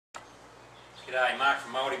G'day, Mark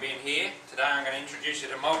from Multi-bin here. Today I'm going to introduce you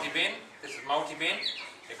to multi-bin. This is multi-bin.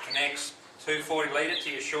 It connects 240 litre to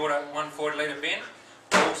your shorter 140 litre bin.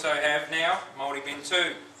 We also have now multi-bin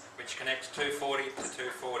 2, which connects 240 to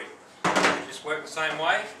 240. Just work the same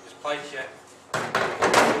way. Just place your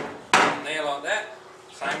in there like that.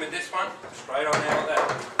 Same with this one. Straight on there like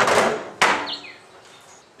that.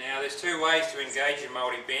 Now there's two ways to engage your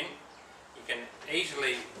multi-bin. You can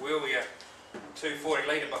easily wheel your 240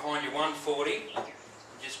 litre behind your 140 and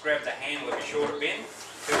just grab the handle of your shorter bin,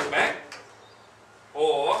 tilt back,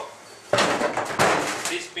 or if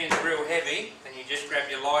this bin's real heavy, then you just grab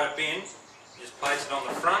your lighter bin, just place it on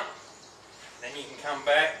the front, then you can come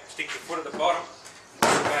back, stick your foot at the bottom,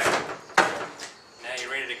 pull back. Now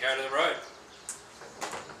you're ready to go to the road.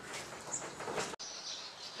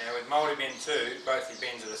 Now with multi-bin 2, both your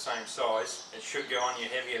bins are the same size. It should go on your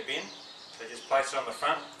heavier bin. So just place it on the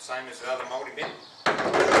front, same as the other multi-bin.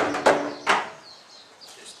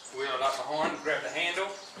 Just wheel it up behind, grab the handle,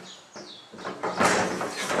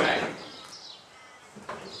 tilt back.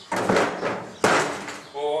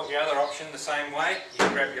 Or the other option, the same way, you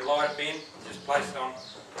can grab your lighter bin, just place it on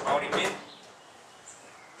the multi-bin,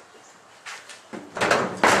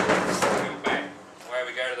 tilt back, away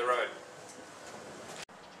we go to the road.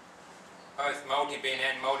 Both multi-bin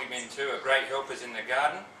and multi-bin 2 are great helpers in the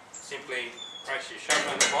garden. Simply place your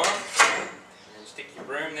shovel on the bottom and then stick your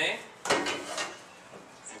broom there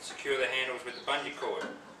and secure the handles with the bungee cord.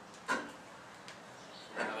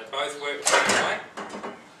 Now they both work the same way.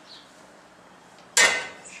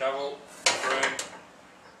 Shovel, broom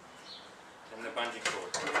and the bungee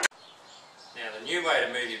cord. Now the new way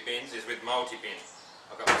to move your bins is with multi-bin.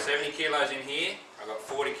 I've got my 70 kilos in here, I've got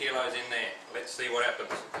 40 kilos in there. Let's see what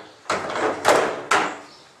happens.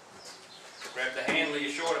 Grab the handle of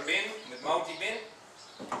your shorter bin with multi-bin.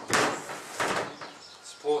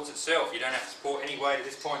 Supports itself, you don't have to support any weight at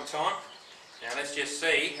this point in time. Now let's just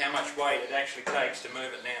see how much weight it actually takes to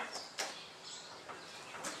move it now.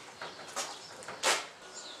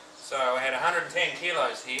 So I had 110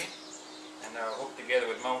 kilos here and they were hooked together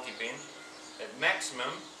with multi-bin. At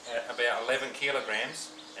maximum at about 11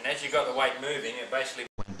 kilograms, and as you got the weight moving it basically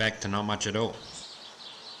went back to not much at all.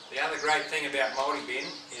 The other great thing about multi-bin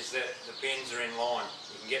is that the bins are in line.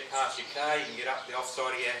 You can get past your car, you can get up the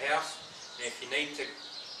offside of your house, and if you need to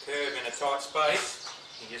curve in a tight space,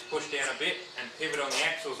 you just push down a bit and pivot on the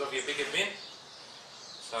axles of your bigger bin,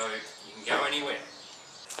 so you can go anywhere.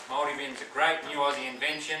 Multi-bin's a great new Aussie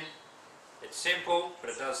invention. It's simple, but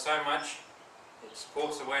it does so much. It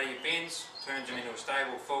supports the weight of your bins, turns them into a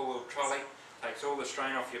stable four-wheel trolley, takes all the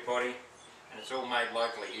strain off your body, and it's all made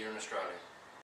locally here in Australia.